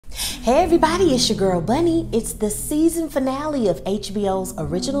Hey everybody, it's your girl Bunny. It's the season finale of HBO's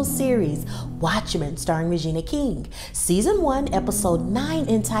original series, Watchmen, starring Regina King. Season 1, episode 9,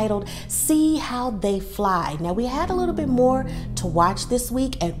 entitled, See How They Fly. Now, we had a little bit more to watch this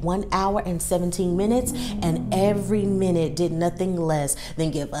week at 1 hour and 17 minutes, and every minute did nothing less than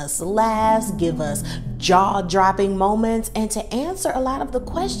give us laughs, give us jaw-dropping moments, and to answer a lot of the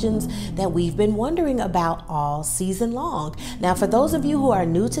questions that we've been wondering about all season long. Now, for those of you who are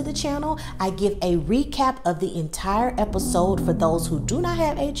new to the channel, I give a recap of the entire episode for those who do not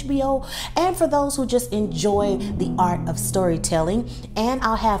have HBO and for those who just enjoy the art of storytelling. And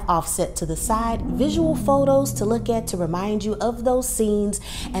I'll have offset to the side visual photos to look at to remind you of those scenes.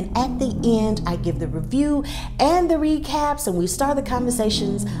 And at the end, I give the review and the recaps, and we start the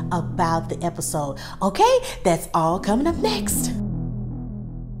conversations about the episode. Okay, that's all coming up next.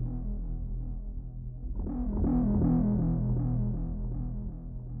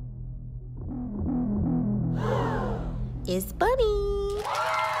 It's Bunny.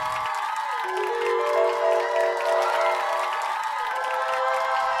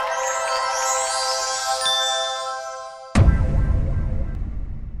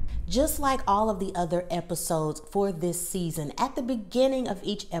 Just like all of the other episodes for this season, at the beginning of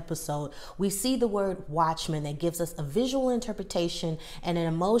each episode, we see the word watchman that gives us a visual interpretation and an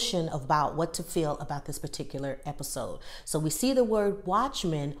emotion about what to feel about this particular episode. So we see the word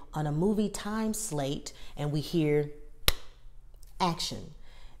watchman on a movie time slate, and we hear action.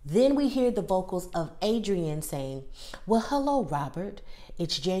 Then we hear the vocals of Adrian saying, well, hello, Robert.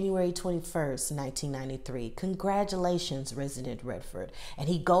 It's January 21st, 1993. Congratulations, resident Redford. And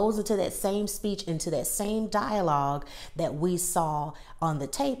he goes into that same speech, into that same dialogue that we saw on the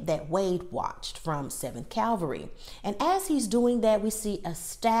tape that Wade watched from 7th Cavalry. And as he's doing that, we see a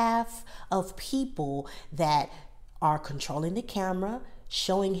staff of people that are controlling the camera,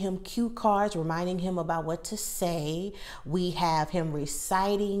 showing him cue cards, reminding him about what to say. We have him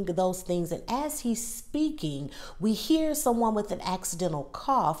reciting those things. And as he's speaking, we hear someone with an accidental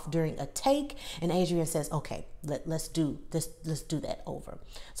cough during a take. And Adrian says, okay, let's do that over.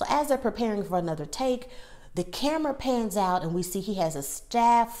 So as they're preparing for another take, the camera pans out and we see he has a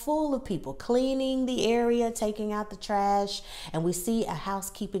staff full of people cleaning the area, taking out the trash, and we see a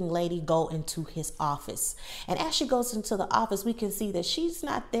housekeeping lady go into his office. And as she goes into the office, we can see that she's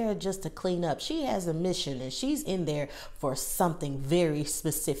not there just to clean up. She has a mission and she's in there for something very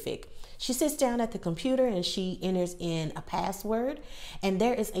specific. She sits down at the computer and she enters in a password, and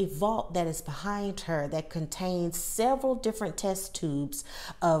there is a vault that is behind her that contains several different test tubes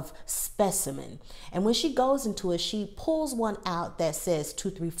of specimen. And when she goes into it, she pulls one out that says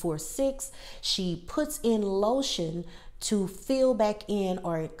 2346. She puts in lotion to fill back in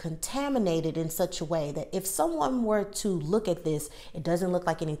or contaminate it in such a way that if someone were to look at this, it doesn't look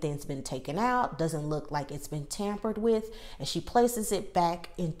like anything's been taken out, doesn't look like it's been tampered with, and she places it back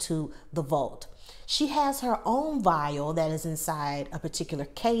into the vault. She has her own vial that is inside a particular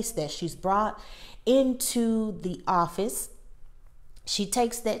case that she's brought into the office. She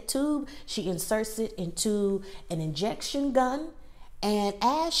takes that tube, she inserts it into an injection gun, and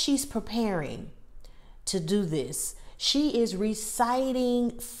as she's preparing to do this, she is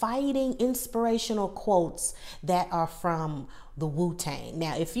reciting fighting inspirational quotes that are from the Wu-Tang.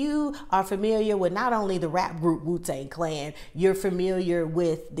 Now, if you are familiar with not only the rap group Wu-Tang Clan, you're familiar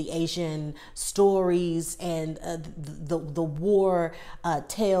with the Asian stories and the war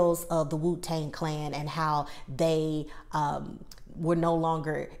tales of the Wu-Tang Clan and how they were no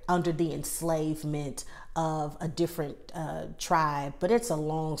longer under the enslavement of a different tribe. But it's a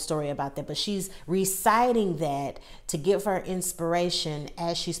long story about that. But she's reciting that to give her inspiration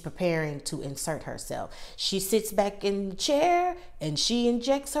as she's preparing to insert herself. She sits back in the chair and she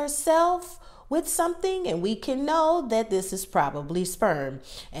injects herself with something, and we can know that this is probably sperm.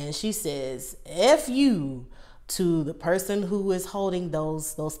 And she says, F you, to the person who is holding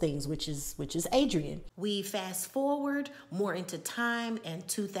those things, which is Adrian. We fast forward more into time and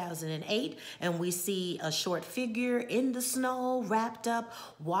 2008, and we see a short figure in the snow, wrapped up,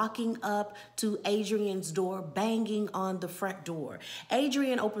 walking up to Adrian's door, banging on the front door.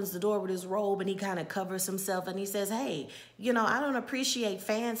 Adrian opens the door with his robe and he kind of covers himself and he says, hey, I don't appreciate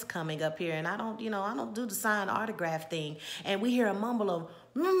fans coming up here, and I don't do the signed autograph thing. And we hear a mumble of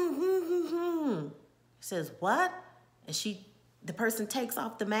says, what? And the person takes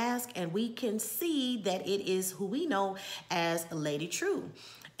off the mask, and we can see that it is who we know as Lady True.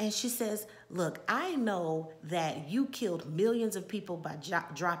 And she says, look, I know that you killed millions of people by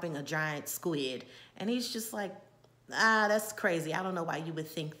dropping a giant squid. And he's just like, That's crazy. I don't know why you would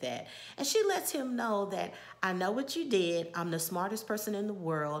think that. And she lets him know that I know what you did. I'm the smartest person in the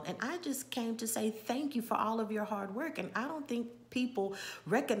world. And I just came to say thank you for all of your hard work. And I don't think people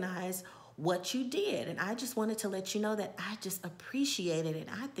recognize what you did. And I just wanted to let you know that I just appreciated it.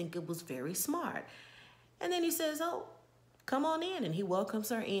 I think it was very smart. And then he says, oh, come on in. And he welcomes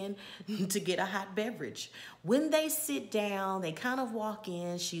her in to get a hot beverage. When they sit down, they kind of walk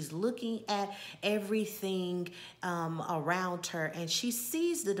in. She's looking at everything around her, and she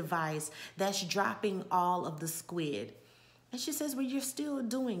sees the device that's dropping all of the squid. And she says, well, you're still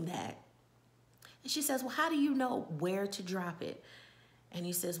doing that. And she says, well, how do you know where to drop it? And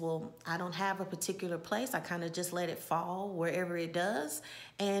he says, well, I don't have a particular place. I kind of just let it fall wherever it does.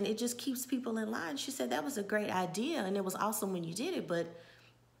 And it just keeps people in line. She said, that was a great idea. And it was awesome when you did it. But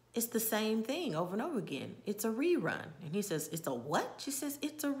it's the same thing over and over again. It's a rerun. And he says, it's a what? She says,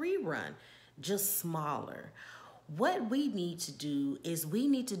 it's a rerun, just smaller. What we need to do is we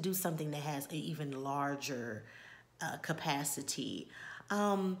need to do something that has an even larger capacity.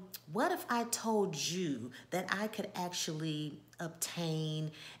 What if I told you that I could actually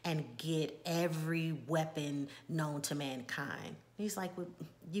obtain and get every weapon known to mankind? He's like, well,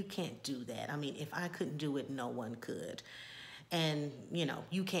 you can't do that. I mean, if I couldn't do it, no one could. And, you know,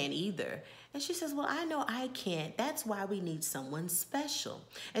 you can't either. And she says, well, I know I can't. That's why we need someone special.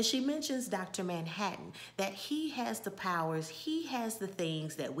 And she mentions Dr. Manhattan, that he has the powers, he has the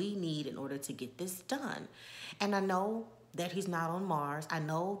things that we need in order to get this done. And I know that he's not on Mars. I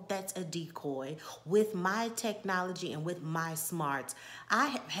know that's a decoy. With my technology and with my smarts, I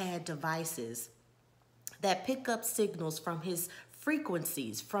have had devices that pick up signals from his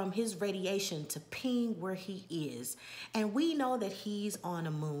frequencies, from his radiation to ping where he is. And we know that he's on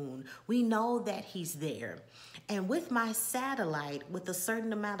a moon. We know that he's there. And with my satellite, with a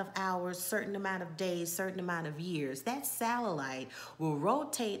certain amount of hours, certain amount of days, certain amount of years, that satellite will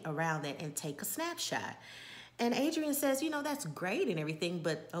rotate around that and take a snapshot. And Adrian says, you know, that's great and everything,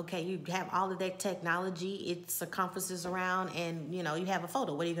 but okay, you have all of that technology, it circumferences around, and, you know, you have a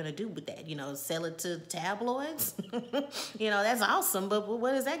photo. What are you going to do with that? You know, sell it to tabloids? You know, that's awesome, but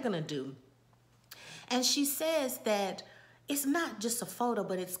what is that going to do? And she says that it's not just a photo,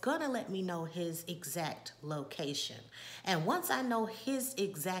 but it's going to let me know his exact location. And once I know his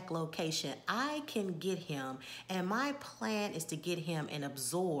exact location, I can get him, and my plan is to get him and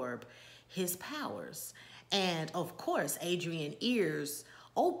absorb his powers. And of course, Adrian's ears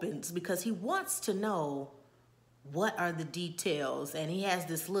opens because he wants to know what are the details. And he has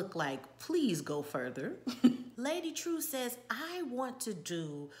this look like, please go further. Lady True says, I want to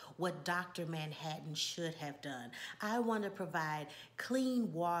do what Dr. Manhattan should have done. I want to provide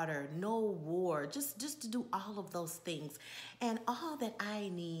clean water, no war, just to do all of those things. And all that I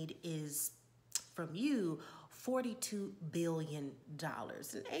need is from you $42 billion.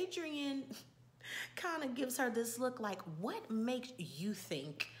 And Adrian kind of gives her this look like, what makes you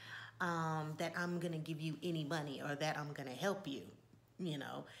think that I'm going to give you any money or that I'm going to help you, you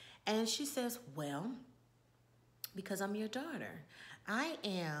know? And she says, well, because I'm your daughter. I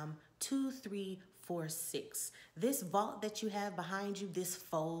am 2346. This vault that you have behind you, this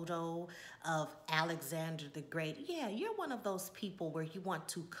photo of Alexander the Great, yeah, you're one of those people where you want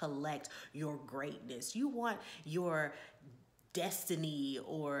to collect your greatness. You want your destiny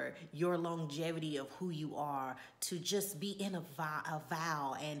or your longevity of who you are to just be in a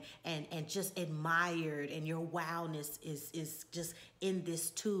vow and just admired, and your wowness is just in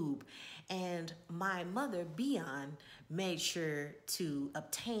this tube. And my mother, Beyond, made sure to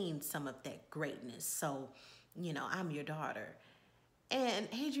obtain some of that greatness. So, you know, I'm your daughter. And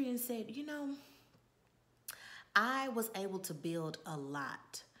Adrian said, you know, I was able to build a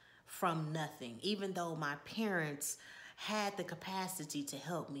lot from nothing, even though my parents had the capacity to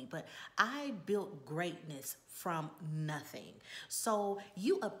help me, but I built greatness from nothing. So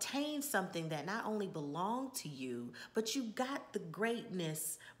you obtained something that not only belonged to you, but you got the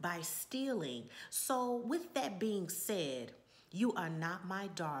greatness by stealing. So with that being said, you are not my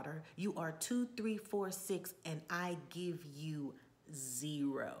daughter. You are 2346, and I give you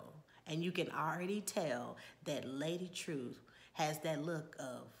 0. And you can already tell that Lady Truth has that look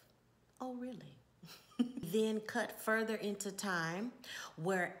of, oh, really? Then cut further into time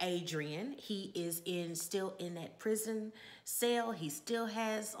where Adrian, he is still in that prison cell. He still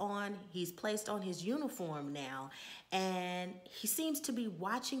he's placed on his uniform now, and he seems to be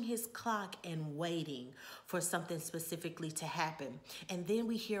watching his clock and waiting for something specifically to happen. And then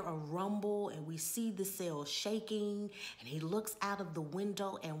we hear a rumble and we see the cell shaking, and he looks out of the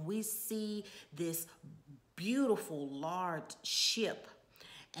window and we see this beautiful large ship.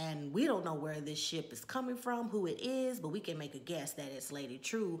 And we don't know where this ship is coming from, who it is, but we can make a guess that it's Lady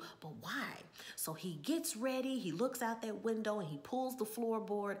True. But why? So he gets ready, he looks out that window, and he pulls the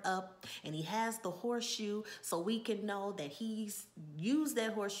floorboard up, and he has the horseshoe so we can know that he's used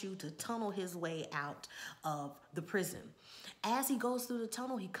that horseshoe to tunnel his way out of the prison. As he goes through the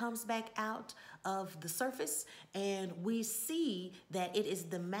tunnel, he comes back out of the surface, and we see that it is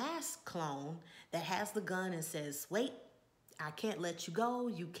the masked clone that has the gun and says, "Wait, I can't let you go.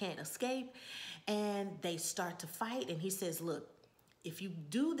 You can't escape." And they start to fight, and he says, "Look, if you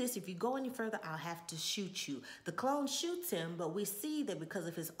do this, if you go any further, I'll have to shoot you." The clone shoots him, but we see that because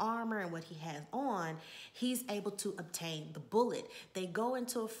of his armor and what he has on, he's able to obtain the bullet. They go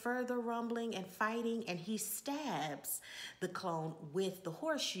into a further rumbling and fighting, and he stabs the clone with the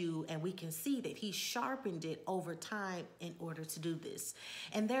horseshoe, and we can see that he sharpened it over time in order to do this.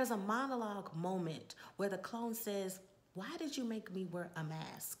 And there's a monologue moment where the clone says, "Why did you make me wear a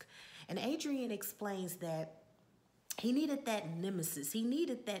mask?" And Adrian explains that he needed that nemesis. He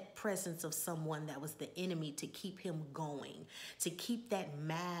needed that presence of someone that was the enemy to keep him going, to keep that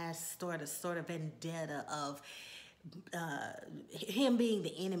mask sort of vendetta of him being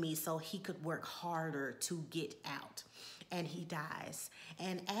the enemy so he could work harder to get out. And he dies.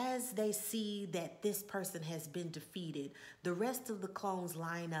 And as they see that this person has been defeated, the rest of the clones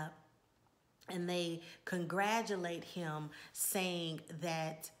line up and they congratulate him, saying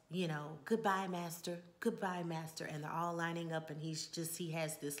that, you know, "Goodbye, master, goodbye, master." And they're all lining up, and he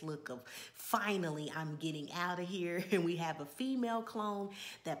has this look of, finally, I'm getting out of here. And we have a female clone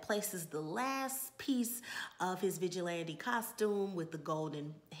that places the last piece of his vigilante costume with the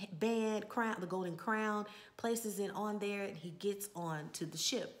golden band, crown, the golden crown, places it on there, and he gets onto the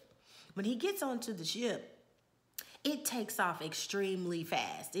ship. When he gets onto the ship, it takes off extremely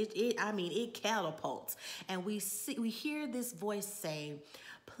fast. It catapults. And we hear this voice say,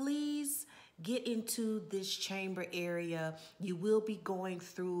 "Please get into this chamber area. You will be going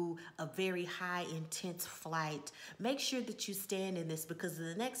through a very high, intense flight. Make sure that you stand in this, because in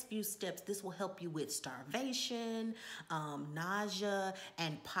the next few steps, this will help you with starvation, nausea,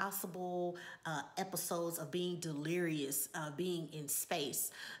 and possible episodes of being delirious, being in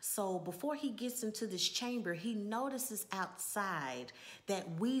space." So before he gets into this chamber, he notices outside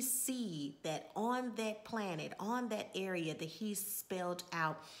that we see that on that planet, on that area, that he spelled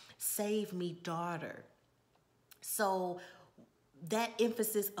out, "Save me, daughter." So that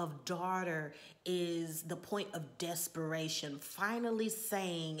emphasis of daughter is the point of desperation, finally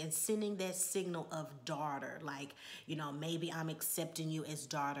saying and sending that signal of daughter, like, you know, maybe I'm accepting you as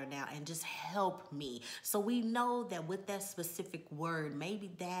daughter now and just help me. So we know that with that specific word,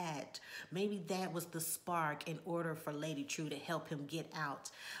 maybe that was the spark in order for Lady True to help him get out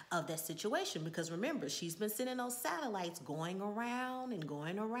of that situation. Because remember, she's been sending those satellites going around and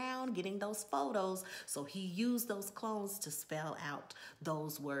going around, getting those photos. So he used those clones to spell out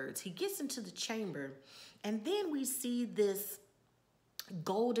those words. He gets into the chamber, and then we see this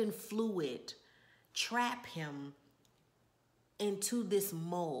golden fluid trap him into this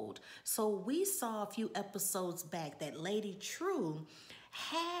mold. So we saw a few episodes back that Lady True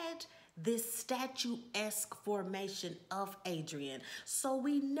had this statuesque formation of Adrian. So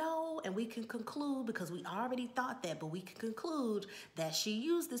we know, and we can conclude, because we already thought that, but we can conclude that she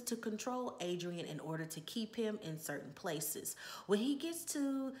used this to control Adrian in order to keep him in certain places. When he gets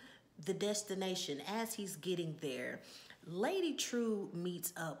to the destination, as he's getting there, Lady True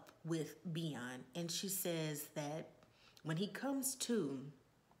meets up with Beyond, and she says that when he comes to,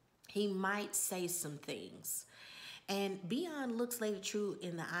 he might say some things. And Beyond looks Lady True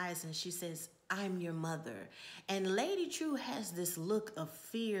in the eyes, and she says, "I'm your mother." And Lady True has this look of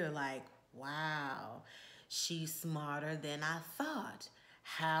fear, like, wow, she's smarter than I thought.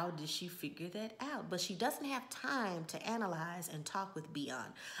 How did she figure that out? But she doesn't have time to analyze and talk with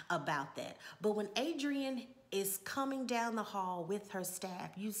Beyond about that. But when Adrian is coming down the hall with her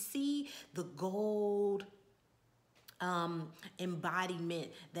staff, you see the gold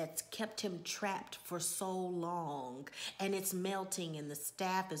embodiment that's kept him trapped for so long, and it's melting, and the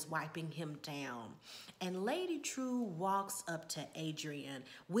staff is wiping him down. And Lady True walks up to Adrian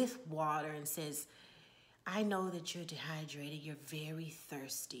with water and says, "I know that you're dehydrated, you're very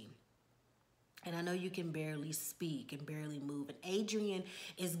thirsty. And I know you can barely speak and barely move." And Adrian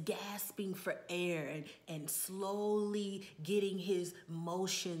is gasping for air and slowly getting his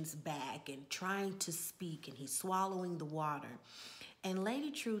motions back and trying to speak, and he's swallowing the water. And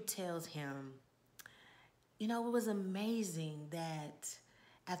Lady True tells him, "You know, it was amazing that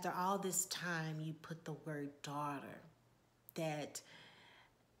after all this time you put the word daughter, that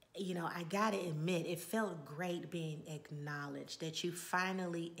you know, I gotta admit, it felt great being acknowledged, that you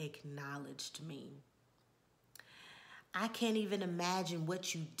finally acknowledged me. I can't even imagine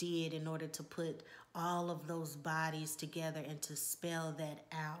what you did in order to put all of those bodies together and to spell that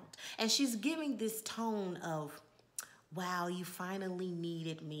out. And she's giving this tone of, wow, you finally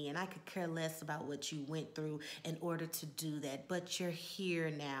needed me, and I could care less about what you went through in order to do that, but you're here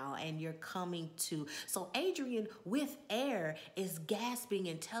now and you're coming to. So Adrian, with air, is gasping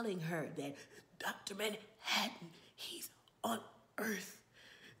and telling her that Dr. Manhattan, he's on Earth,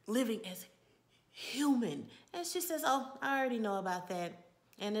 living as human. And she says, oh, I already know about that.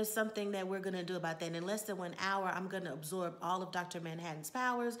 And there's something that we're going to do about that. In less than 1 hour, I'm going to absorb all of Dr. Manhattan's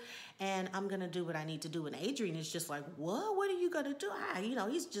powers, and I'm going to do what I need to do. And Adrian is just like, what? What are you going to do? You know,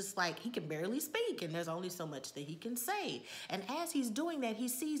 he's just like, he can barely speak, and there's only so much that he can say. And as he's doing that, he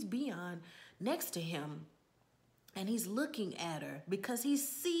sees Beyond next to him, and he's looking at her because he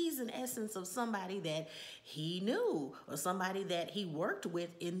sees an essence of somebody that he knew or somebody that he worked with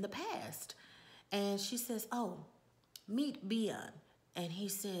in the past. And she says, oh, meet Beyond. And he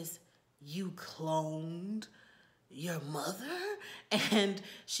says, you cloned your mother? And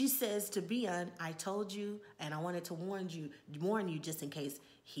she says to Beyond, I told you, and I wanted to warn you just in case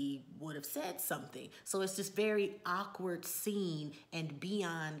he would have said something. So it's this very awkward scene, and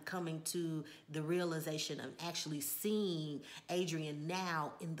Beyond coming to the realization of actually seeing Adrian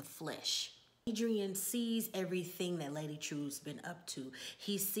now in the flesh. Adrian sees everything that Lady True's been up to.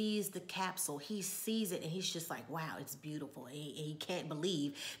 He sees the capsule. He sees it, and he's just like, wow, it's beautiful. He can't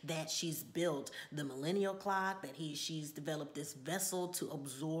believe that she's built the millennial clock, that she's developed this vessel to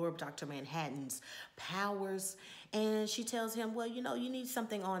absorb Dr. Manhattan's powers. And she tells him, well, you know, you need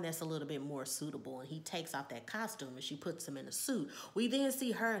something on that's a little bit more suitable. And he takes off that costume and she puts him in a suit. We then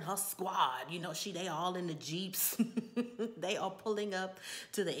see her and her squad. You know, they all in the Jeeps. They are pulling up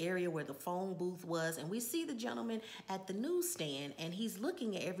to the area where the phone booth was. And we see the gentleman at the newsstand, and he's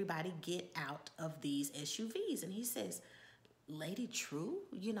looking at everybody get out of these SUVs. And he says, Lady True,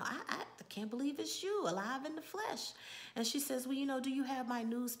 you know, I can't believe it's you, alive in the flesh. And she says, well, you know, do you have my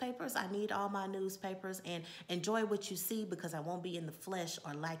newspapers? I need all my newspapers, and enjoy what you see, because I won't be in the flesh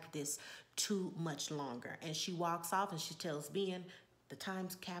or like this too much longer. And she walks off, and she tells Ben, the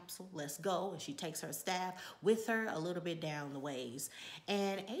time's capsule, let's go. And she takes her staff with her a little bit down the ways.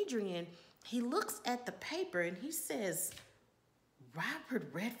 And Adrian, he looks at the paper and he says, Robert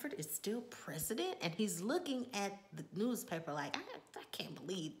Redford is still president? And he's looking at the newspaper like, I can't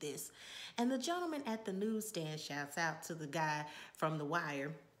believe this. And the gentleman at the newsstand shouts out to the guy from The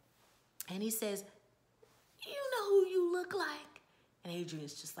Wire, and he says, you know who you look like? And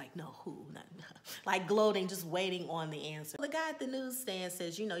Adrian's just like, no, who? Not, like gloating, just waiting on the answer. The guy at the newsstand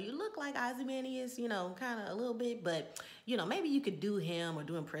says, you know, you look like Ozymandias, you know, kind of a little bit, but, you know, maybe you could do him or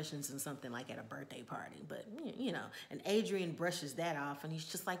do impressions in something like at a birthday party. But, you know, and Adrian brushes that off, and he's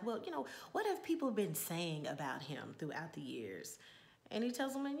just like, well, you know, what have people been saying about him throughout the years? And he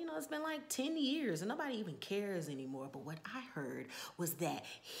tells them, you know, it's been like 10 years and nobody even cares anymore. But what I heard was that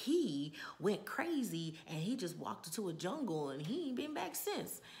he went crazy and he just walked into a jungle and he ain't been back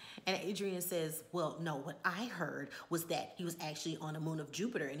since. And Adrian says, well, no, what I heard was that he was actually on the moon of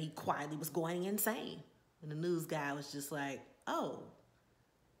Jupiter and he quietly was going insane. And the news guy was just like, oh,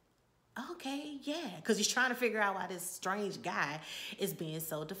 okay, yeah, because he's trying to figure out why this strange guy is being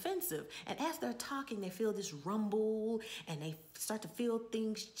so defensive. And as they're talking, they feel this rumble, and they start to feel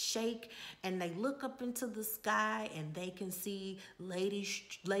things shake, and they look up into the sky, and they can see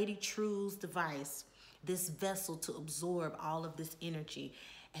Lady True's device, this vessel to absorb all of this energy.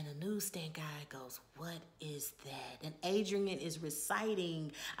 And the newsstand guy goes, what is that? And Adrian is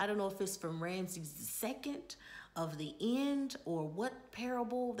reciting, I don't know if it's from Ramses II of the end or what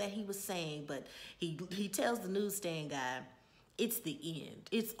parable that he was saying, but he tells the newsstand guy, it's the end,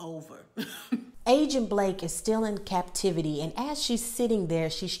 it's over. Agent Blake is still in captivity, and as she's sitting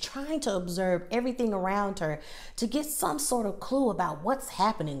there, she's trying to observe everything around her to get some sort of clue about what's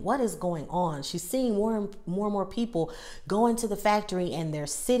happening, what is going on. She's seeing more and more people go into the factory, and they're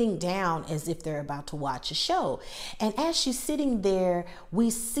sitting down as if they're about to watch a show. And as she's sitting there, we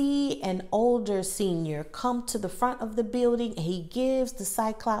see an older senior come to the front of the building, and he gives the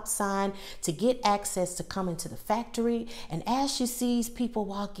Cyclops sign to get access to come into the factory. And as she sees people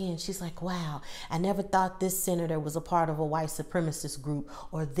walk in, she's like, wow, I never thought this senator was a part of a white supremacist group,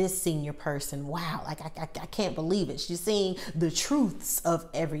 or this senior person. Wow, like I can't believe it. She's seeing the truths of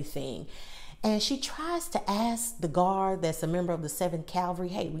everything. And she tries to ask the guard that's a member of the 7th Cavalry,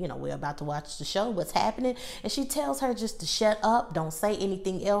 hey, we're about to watch the show. What's happening? And she tells her just to shut up. Don't say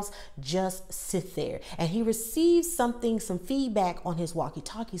anything else. Just sit there. And he receives some feedback on his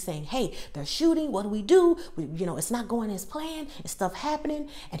walkie-talkie saying, hey, they're shooting. What do we do? It's not going as planned. It's stuff happening.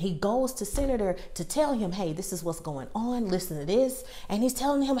 And he goes to Senator to tell him, hey, this is what's going on. Listen to this. And he's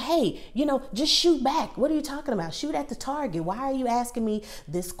telling him, hey, just shoot back. What are you talking about? Shoot at the target. Why are you asking me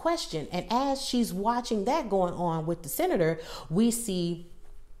this question? And as she's watching that going on with the senator, we see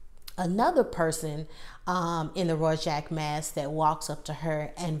another person in the Rorschach mask that walks up to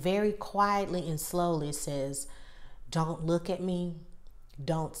her and very quietly and slowly says, don't look at me.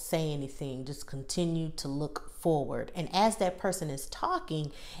 Don't say anything. Just continue to look forward. And as that person is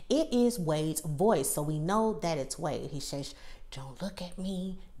talking, it is Wade's voice. So we know that it's Wade. He says, don't look at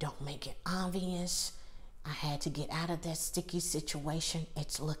me. Don't make it obvious. I had to get out of that sticky situation.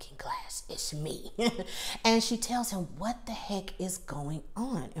 It's Looking Glass. It's me. And she tells him what the heck is going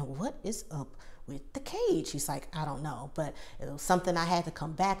on and what is up with the cage. He's like, I don't know, but it was something I had to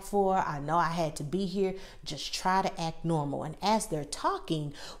come back for. I know I had to be here. Just try to act normal. And as they're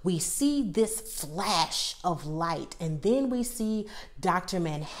talking, we see this flash of light. And then we see Dr.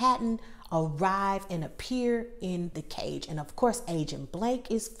 Manhattan arrive and appear in the cage. And of course, Agent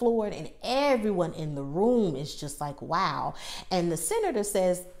Blake is floored and everyone in the room is just like, wow. And the senator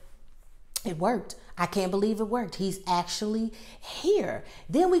says, it worked. I can't believe it worked. He's actually here.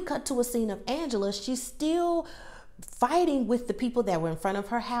 Then we cut to a scene of Angela. She's still fighting with the people that were in front of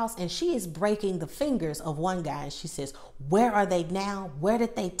her house, and she is breaking the fingers of one guy. And she says, where are they now? Where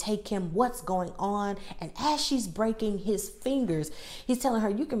did they take him? What's going on? And as she's breaking his fingers, he's telling her,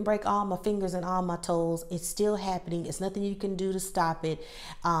 you can break all my fingers and all my toes. It's still happening. It's nothing you can do to stop it.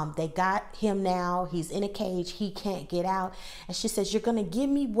 They got him now. He's in a cage. He can't get out. And she says, you're going to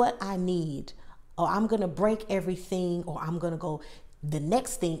give me what I need, or I'm going to break everything, or I'm going to go. The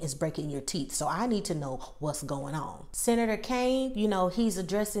next thing is breaking your teeth. So I need to know what's going on. Senator Kane, he's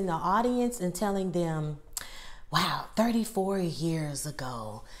addressing the audience and telling them, wow, 34 years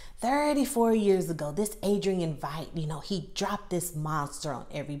ago, this Adrian Veidt, he dropped this monster on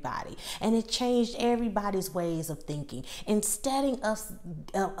everybody, and it changed everybody's ways of thinking. Instead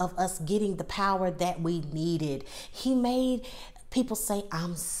of us getting the power that we needed, he made people say,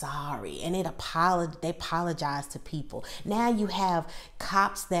 I'm sorry, and they apologize to people. Now you have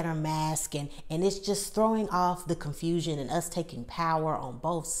cops that are masking, and it's just throwing off the confusion and us taking power on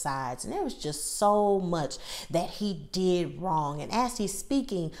both sides. And there was just so much that he did wrong. And as he's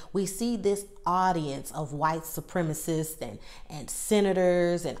speaking, we see this audience of white supremacists and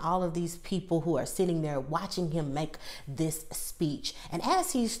senators and all of these people who are sitting there watching him make this speech. And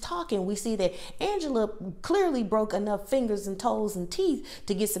as he's talking, we see that Angela clearly broke enough fingers and toes and teeth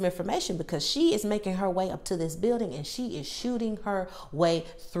to get some information, because she is making her way up to this building and she is shooting her way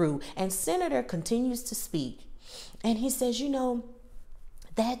through. And Senator continues to speak, and he says,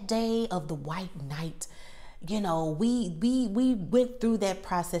 that day of the white night, we went through that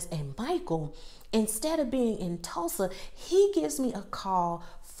process, and Michael, instead of being in Tulsa, he gives me a call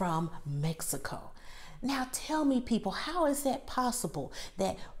from Mexico. Now tell me, people, how is that possible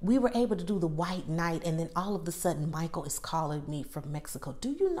that we were able to do the white night and then all of a sudden Michael is calling me from Mexico?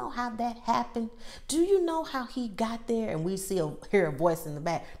 Do you know how that happened? Do you know how he got there? And we hear a voice in the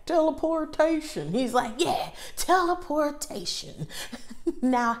back, teleportation. He's like, yeah, teleportation.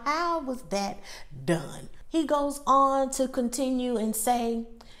 Now, how was that done? He goes on to continue and say,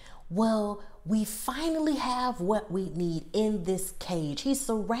 well, we finally have what we need in this cage. He's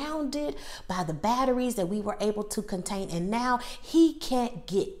surrounded by the batteries that we were able to contain, and now he can't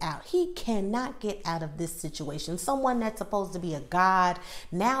get out. He cannot get out of this situation. Someone that's supposed to be a god,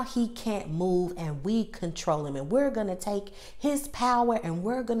 now he can't move, and we control him, and we're going to take his power and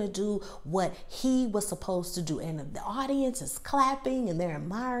we're going to do what he was supposed to do. And the audience is clapping and they're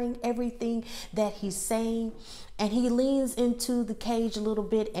admiring everything that he's saying. And he leans into the cage a little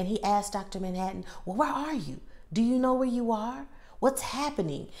bit and he asks Dr. Manhattan, well, where are you? Do you know where you are? What's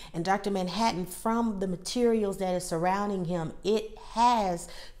happening? And Dr. Manhattan, from the materials that is surrounding him, it has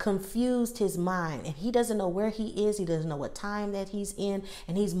confused his mind. And he doesn't know where he is. He doesn't know what time that he's in.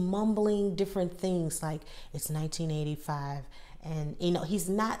 And he's mumbling different things like it's 1985. And, he's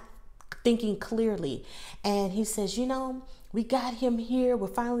not thinking clearly. And he says, we got him here. We're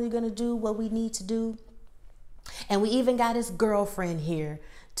finally going to do what we need to do. And we even got his girlfriend here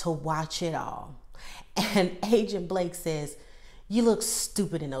to watch it all. And Agent Blake says, you look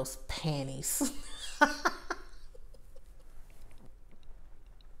stupid in those panties.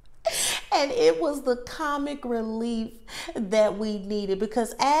 And it was the comic relief that we needed,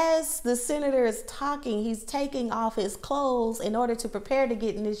 because as the senator is talking, he's taking off his clothes in order to prepare to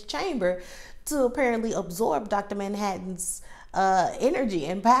get in his chamber to apparently absorb Dr. Manhattan's energy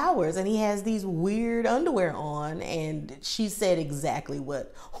and powers, and he has these weird underwear on, and she said exactly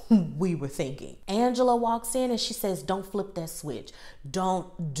what we were thinking. Angela walks in and she says, don't flip that switch,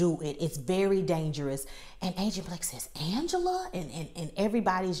 don't do it, it's very dangerous. And Agent Blake says, Angela? And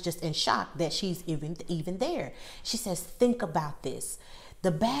everybody's just in shock that she's even there. She says, think about this,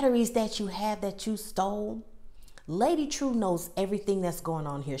 the batteries that you have that you stole, Lady True knows everything that's going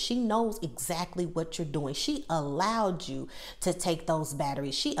on here. She knows exactly what you're doing. She allowed you to take those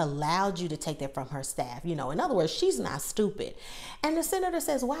batteries. She allowed you to take that from her staff. You know, in other words, she's not stupid. And the senator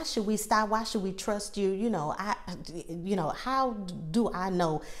says, why should we stop? Why should we trust you? How do I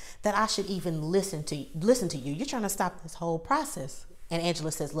know that I should even listen to you? You're trying to stop this whole process. And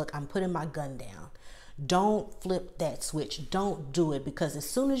Angela says, look, I'm putting my gun down. Don't flip that switch. Don't do it, because as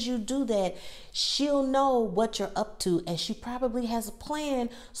soon as you do that, she'll know what you're up to, and she probably has a plan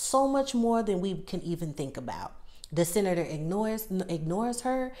so much more than we can even think about. The senator ignores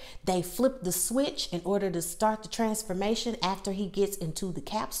her. They flip the switch in order to start the transformation after he gets into the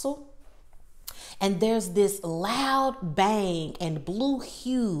capsule. And there's this loud bang and blue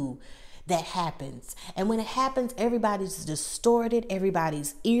hue that happens. And when it happens, everybody's distorted.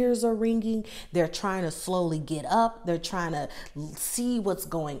 Everybody's ears are ringing. They're trying to slowly get up. They're trying to see what's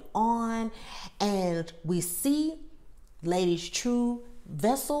going on. And we see Lady True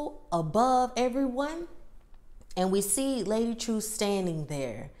vessel above everyone. And we see Lady True standing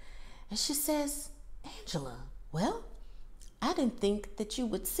there. And she says, Angela, well, I didn't think that you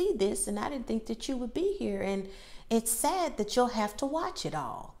would see this, and I didn't think that you would be here. And it's sad that you'll have to watch it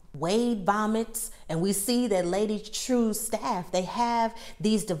all. Wade vomits, and we see that Lady True's staff, they have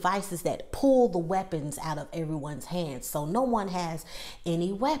these devices that pull the weapons out of everyone's hands, so no one has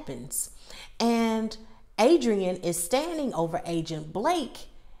any weapons. And Adrian is standing over Agent Blake,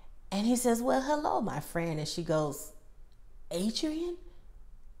 and he says, well, hello, my friend. And she goes, Adrian,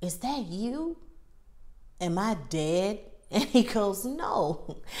 is that you? Am I dead? And he goes,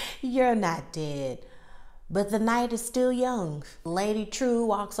 no, you're not dead. But the night is still young. Lady True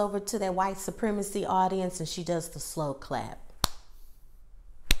walks over to that white supremacy audience and she does the slow clap.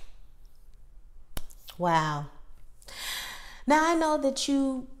 Wow. Now I know that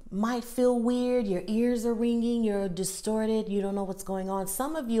you might feel weird. Your ears are ringing. You're distorted. You don't know what's going on.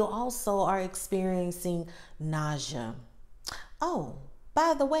 Some of you also are experiencing nausea. Oh,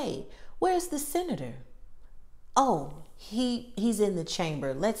 by the way, where's the senator? Oh, he's in the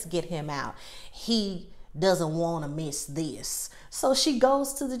chamber. Let's get him out. He doesn't want to miss this. So she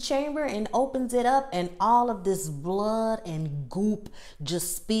goes to the chamber and opens it up, and all of this blood and goop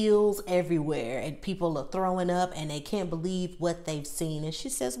just spills everywhere, and people are throwing up and they can't believe what they've seen. And she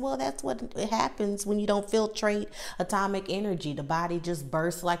says, well, that's what happens when you don't filtrate atomic energy. The body just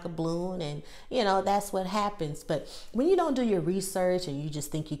bursts like a balloon, and that's what happens. But when you don't do your research and you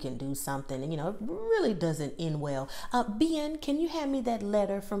just think you can do something, and it really doesn't end well. Bien, can you hand me that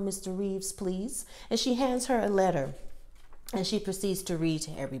letter from Mr. Reeves, please? And she hands her a letter. And she proceeds to read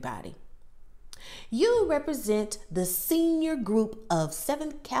to everybody. You represent the senior group of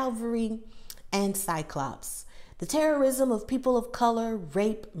 7th Cavalry and Cyclops. The terrorism of people of color,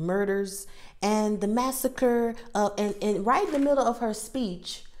 rape, murders, and the massacre of, and right in the middle of her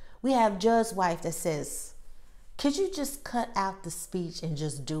speech, we have Judge's wife that says, could you just cut out the speech and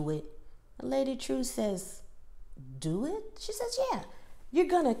just do it? And Lady True says, do it? She says, yeah, you're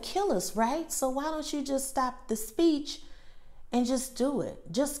gonna kill us, right? So why don't you just stop the speech and just do it?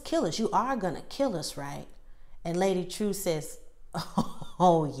 Just kill us. You are going to kill us, right? And Lady True says,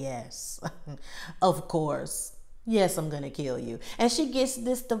 oh, yes, of course. Yes, I'm going to kill you. And she gets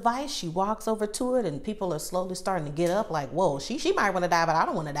this device. She walks over to it, and people are slowly starting to get up like, whoa, she might want to die, but I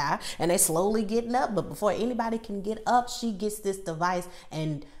don't want to die. And they're slowly getting up. But before anybody can get up, she gets this device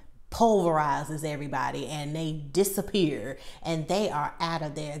and pulverizes everybody, and they disappear, and they are out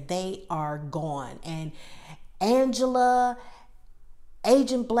of there. They are gone. And Angela,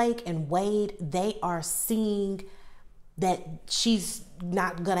 Agent Blake, and Wade, they are seeing that she's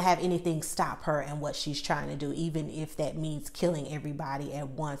not going to have anything stop her and what she's trying to do, even if that means killing everybody at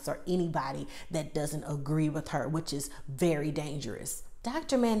once or anybody that doesn't agree with her, which is very dangerous.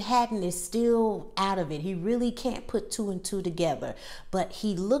 Dr. Manhattan is still out of it. He really can't put 2 and 2 together, but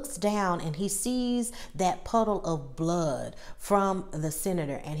he looks down and he sees that puddle of blood from the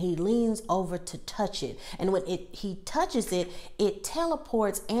senator, and he leans over to touch it. And when he touches it, it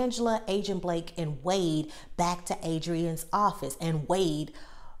teleports Angela, Agent Blake, and Wade back to Adrian's office. And Wade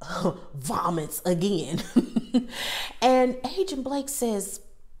vomits again. And Agent Blake says,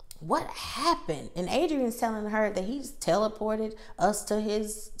 what happened? And Adrian's telling her that he's teleported us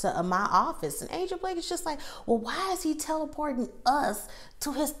to my office. And Agent Blake is just like, well, why is he teleporting us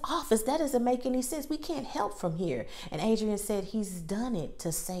to his office? That doesn't make any sense. We can't help from here. And Adrian said he's done it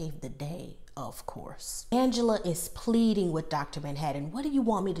to save the day. Of course. Angela is pleading with Dr. Manhattan. What do you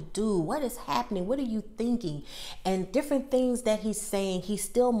want me to do? What is happening? What are you thinking? And different things that he's saying, he's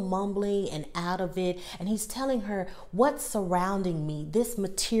still mumbling and out of it. And he's telling her what's surrounding me, this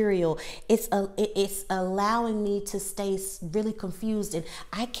material, it's allowing me to stay really confused. And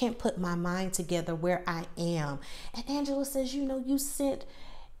I can't put my mind together where I am. And Angela says, you know, you sent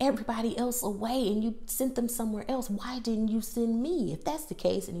everybody else away and you sent them somewhere else. Why didn't you send me if that's the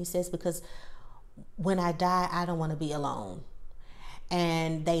case? And he says, because when I die, I don't want to be alone.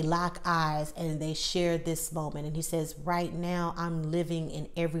 And they lock eyes and they share this moment. And he says, right now I'm living in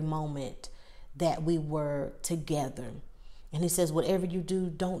every moment that we were together. And he says, whatever you do,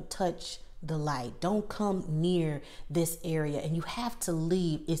 don't touch the light. Don't come near this area, and you have to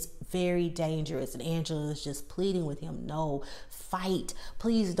leave. It's very dangerous. And Angela is just pleading with him, no, fight.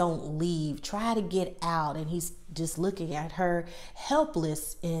 Please don't leave. Try to get out. And he's just looking at her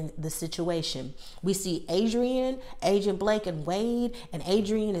helpless in the situation. We see Adrian, Agent Blake, and Wade, and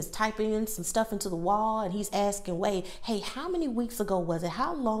Adrian is typing in some stuff into the wall, and he's asking Wade, hey, how many weeks ago was it?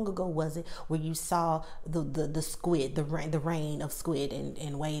 How long ago was it where you saw the squid, the rain of squid?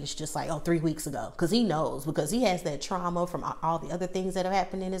 And Wade is just like, oh, 3 weeks ago, because he knows, because he has that trauma from all the other things that have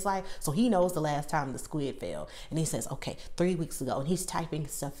happened in his life. So he knows the last time the squid fell. And he says, okay, 3 weeks ago. And he's typing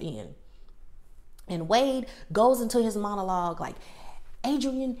stuff in. And Wade goes into his monologue like,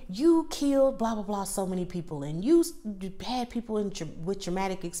 Adrian, you killed blah, blah, blah, so many people. And you had people with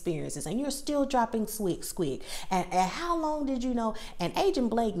traumatic experiences. And you're still dropping squig. And how long did you know? And Agent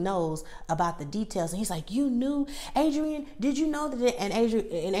Blake knows about the details. And he's like, you knew? Adrian, did you know that? And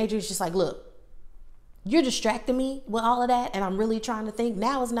Adrian's just like, look, you're distracting me with all of that, and I'm really trying to think.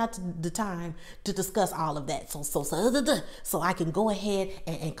 Now is not the time to discuss all of that. So I can go ahead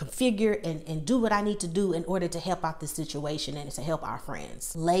and configure and do what I need to do in order to help out this situation and to help our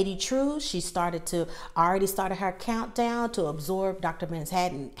friends. Lady True, she already started her countdown to absorb Dr.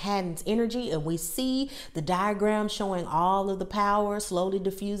 Manhattan's energy, and we see the diagram showing all of the power slowly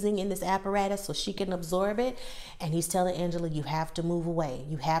diffusing in this apparatus so she can absorb it. And he's telling Angela, you have to move away.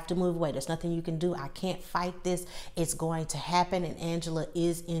 You have to move away. There's nothing you can do. I can't fight this. It's going to happen. And Angela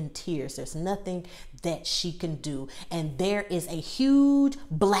is in tears. There's nothing that she can do. And there is a huge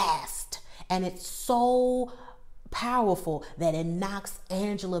blast. And it's so powerful that it knocks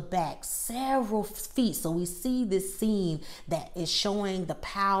Angela back several feet. So we see this scene that is showing the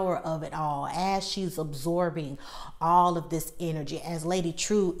power of it all as she's absorbing all of this energy, as Lady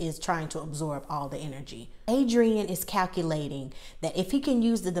True is trying to absorb all the energy. Adrian is calculating that if he can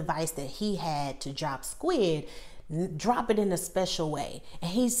use the device that he had to drop squid, drop it in a special way.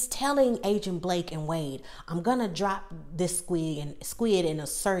 And he's telling Agent Blake and Wade, I'm gonna drop this squid in a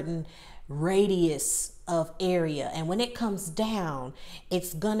certain radius of area, and when it comes down,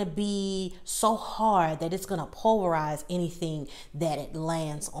 it's gonna be so hard that it's gonna pulverize anything that it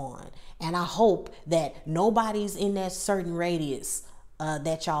lands on. And I hope that nobody's in that certain radius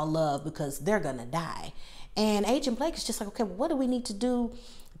that y'all love, because they're gonna die. And Agent Blake is just like, okay, well, what do we need to do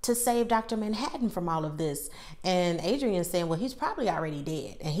to save Dr. Manhattan from all of this? And Adrian's saying, well, he's probably already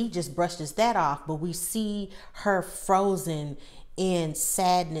dead. And he just brushes that off, but we see her frozen in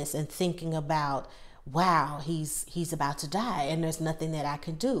sadness and thinking about, wow, he's about to die and there's nothing that I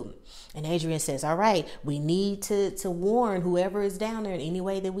can do. And Adrian says, all right, we need to warn whoever is down there in any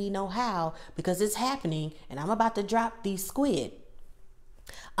way that we know how, because it's happening and I'm about to drop these squid.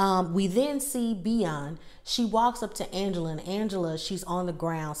 We then see Beyond. She walks up to Angela, and Angela, she's on the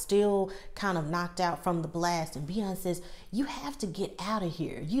ground, still kind of knocked out from the blast. And Beyond says, you have to get out of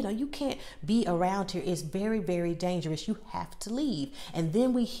here. You know, you can't be around here. It's very, very dangerous. You have to leave. And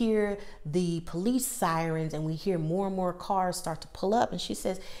then we hear the police sirens, and we hear more and more cars start to pull up. And she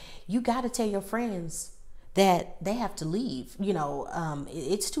says, you got to tell your friends that they have to leave. You know,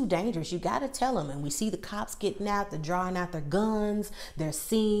 it's too dangerous. You got to tell them. And we see the cops getting out, they're drawing out their guns, they're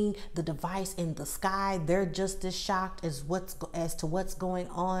seeing the device in the sky. They're just as shocked as to what's going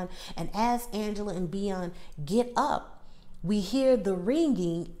on. And as Angela and Beyond get up, we hear the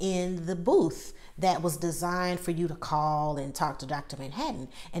ringing in the booth that was designed for you to call and talk to Dr. Manhattan.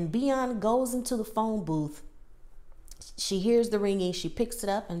 And Beyond goes into the phone booth. She hears the ringing, she picks it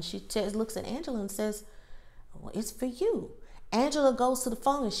up, and she looks at Angela and says, well, it's for you. Angela goes to the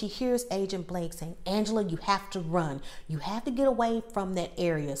phone and she hears Agent Blake saying, Angela, you have to run. You have to get away from that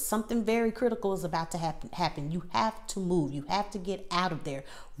area. Something very critical is about to happen. You have to move. You have to get out of there.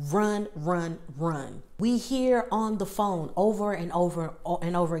 Run, run, run. We hear on the phone over and over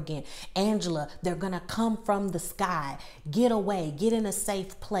and over again, Angela, they're going to come from the sky. Get away. Get in a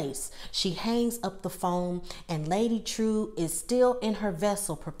safe place. She hangs up the phone and Lady True is still in her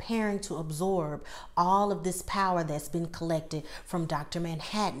vessel preparing to absorb all of this power that's been collected from Dr.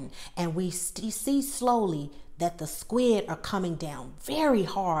 Manhattan. And we see slowly that the squid are coming down very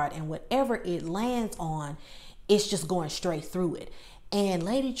hard, and whatever it lands on, it's just going straight through it. And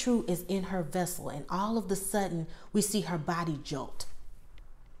Lady True is in her vessel, and all of a sudden we see her body jolt.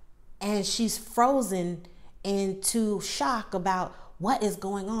 And she's frozen into shock about what is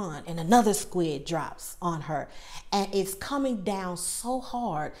going on. And another squid drops on her, and it's coming down so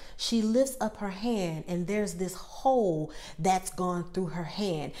hard. She lifts up her hand, and there's this hole that's gone through her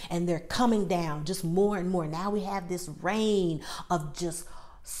hand, and they're coming down just more and more. Now we have this rain of just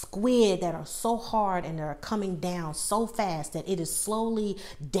squid that are so hard, and they're coming down so fast that it is slowly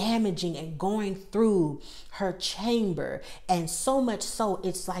damaging and going through her chamber. And so much so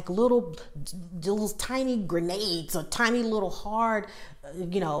it's like little tiny grenades or tiny little hard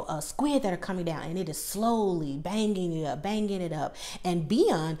squid that are coming down, and it is slowly banging it up. And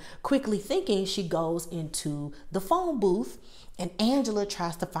beyond quickly thinking, she goes into the phone booth, and Angela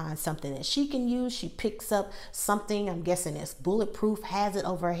tries to find something that she can use. She picks up something, I'm guessing it's bulletproof, has it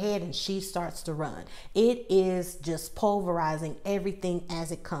over her head, and she starts to run. It is just pulverizing everything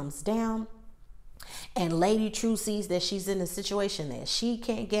as it comes down. And Lady True sees that she's in a situation that she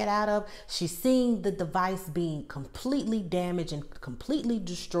can't get out of. She's seeing the device being completely damaged and completely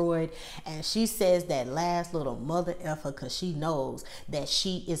destroyed. And she says that last little mother effer, because she knows that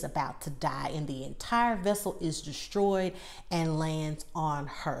she is about to die. And the entire vessel is destroyed and lands on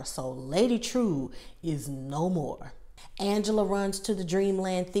her. So Lady True is no more. Angela runs to the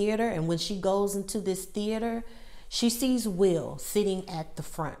Dreamland Theater. And when she goes into this theater, she sees Will sitting at the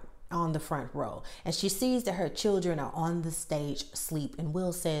front, on the front row, and she sees that her children are on the stage asleep. And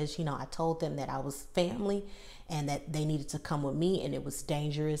Will says, I told them that I was family and that they needed to come with me and it was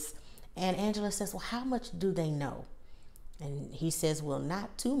dangerous. And Angela says, well, how much do they know? And he says, well,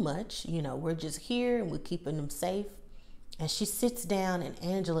 not too much. We're just here and we're keeping them safe. And she sits down, and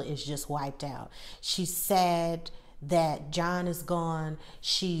Angela is just wiped out. She's sad that John is gone.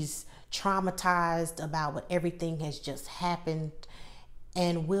 She's traumatized about what everything has just happened.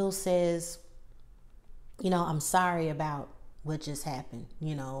 And Will says, I'm sorry about what just happened,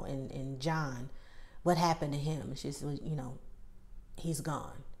 and John, what happened to him? And she said, he's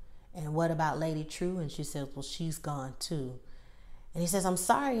gone. And what about Lady True? And she says, well, she's gone too. And he says, I'm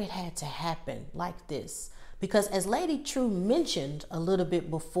sorry it had to happen like this. Because as Lady True mentioned a little bit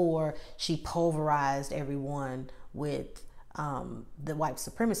before she pulverized everyone with the white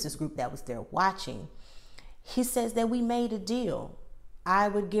supremacist group that was there watching, he says that we made a deal. I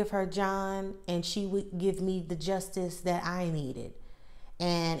would give her John and she would give me the justice that I needed.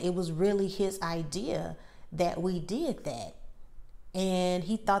 And it was really his idea that we did that. And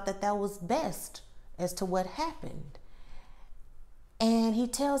he thought that that was best as to what happened. And he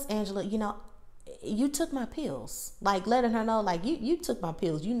tells Angela, you took my pills, like letting her know, like you took my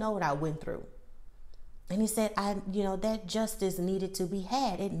pills. You know what I went through. And he said, that justice needed to be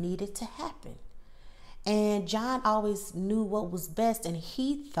had. It needed to happen. And John always knew what was best, and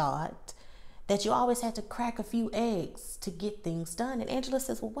he thought that you always had to crack a few eggs to get things done. And Angela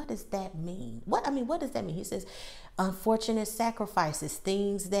says, well, what does that mean? What does that mean? He says, unfortunate sacrifices,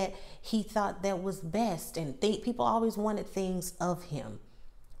 things that he thought that was best. And people always wanted things of him.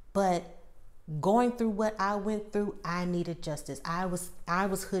 But going through what I went through, I needed justice. I was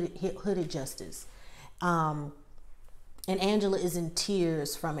hooded justice. And Angela is in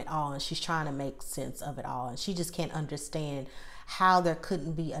tears from it all, and she's trying to make sense of it all. And she just can't understand how there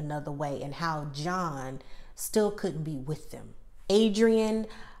couldn't be another way, and how John still couldn't be with them. Adrian,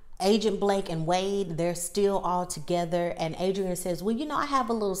 Agent Blake, and Wade, they're still all together. And Adrian says, well, I have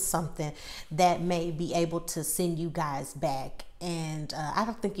a little something that may be able to send you guys back. And I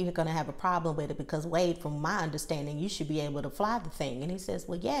don't think you're going to have a problem with it, because Wade, from my understanding, you should be able to fly the thing. And he says,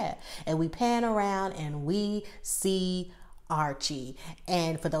 well, yeah. And we pan around and we see Archie.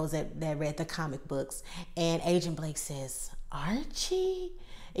 And for those that read the comic books, and Agent Blake says, Archie?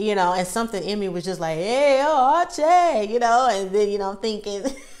 And something in me was just like, hey, oh, Archie, and then, I'm thinking,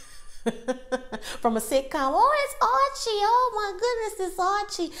 From a sitcom. Oh, it's Archie. Oh my goodness, it's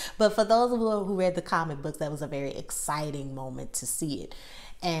Archie. But for those of you who read the comic books, that was a very exciting moment to see it.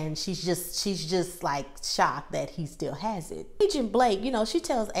 And she's just like shocked that he still has it. Agent Blake, she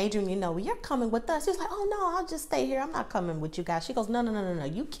tells Adrian, you're coming with us. He's like, oh no, I'll just stay here. I'm not coming with you guys. She goes, no.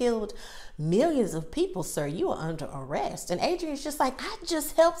 You killed millions of people, sir. You are under arrest. And Adrian's just like, I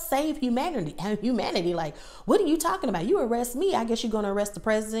just helped save humanity. Like, what are you talking about? You arrest me, I guess you're gonna arrest the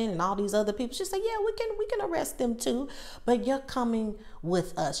president and all these other people. She's like, yeah, we can arrest them too, but you're coming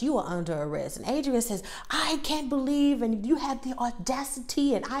with us. You are under arrest. And Adrian says, I can't believe, and you have the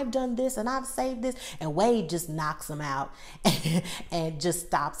audacity, and I've done this, and I've saved this. And Wade just knocks him out and just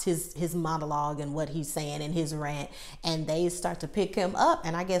stops his monologue and what he's saying in his rant. And they start to pick him up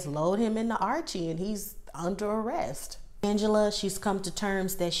and I guess load him into Archie, and he's under arrest. Angela, she's come to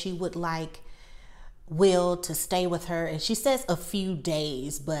terms that she would like Will to stay with her, and she says a few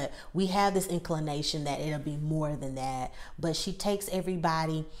days, but we have this inclination that it'll be more than that. But she takes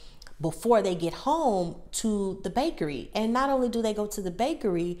everybody before they get home to the bakery, and not only do they go to the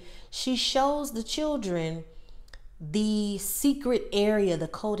bakery, she shows the children the secret area, the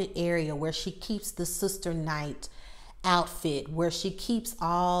coded area where she keeps the Sister Night outfit, where she keeps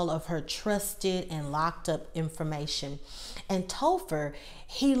all of her trusted and locked up information. And Topher,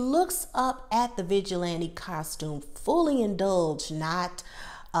 he looks up at the vigilante costume, fully indulged, not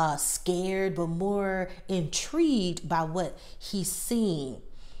scared, but more intrigued by what he's seeing.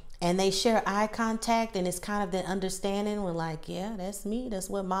 And they share eye contact, and it's kind of the understanding when like, yeah, that's me. That's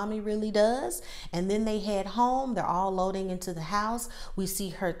what mommy really does. And then they head home. They're all loading into the house. We see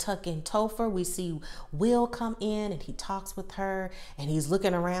her tuck in Topher. We see Will come in, and he talks with her, and he's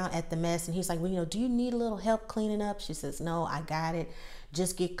looking around at the mess. And he's like, well, do you need a little help cleaning up? She says, no, I got it.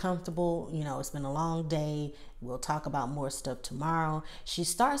 Just get comfortable. It's been a long day. We'll talk about more stuff tomorrow. She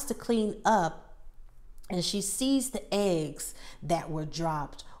starts to clean up, and she sees the eggs that were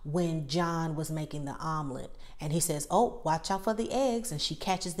dropped when John was making the omelet. And he says, oh, watch out for the eggs. And she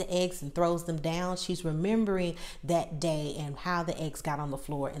catches the eggs and throws them down. She's remembering that day and how the eggs got on the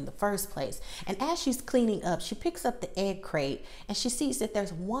floor in the first place. And as she's cleaning up, she picks up the egg crate and she sees that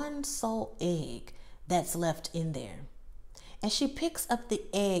there's one sole egg that's left in there. And she picks up the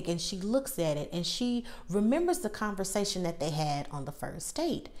egg and she looks at it, and she remembers the conversation that they had on the first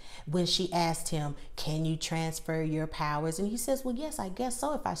date when she asked him, can you transfer your powers? And he says, well, yes, I guess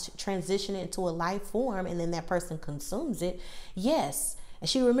so. If I transition it into a life form and then that person consumes it, yes. And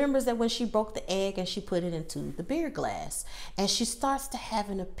she remembers that when she broke the egg and she put it into the beer glass, and she starts to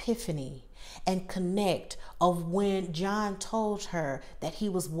have an epiphany and connect of when John told her that he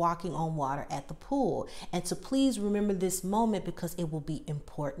was walking on water at the pool, and to please remember this moment because it will be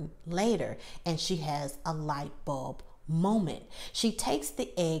important later. And she has a light bulb moment. She takes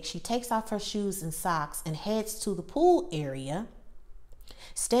the egg, she takes off her shoes and socks and heads to the pool area,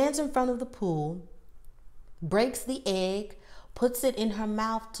 stands in front of the pool, breaks the egg, puts it in her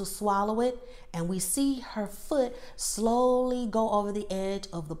mouth to swallow it, and we see her foot slowly go over the edge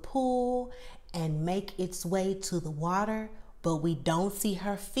of the pool and make its way to the water, but we don't see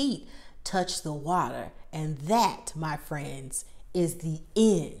her feet touch the water. And that, my friends, is the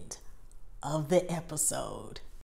end of the episode.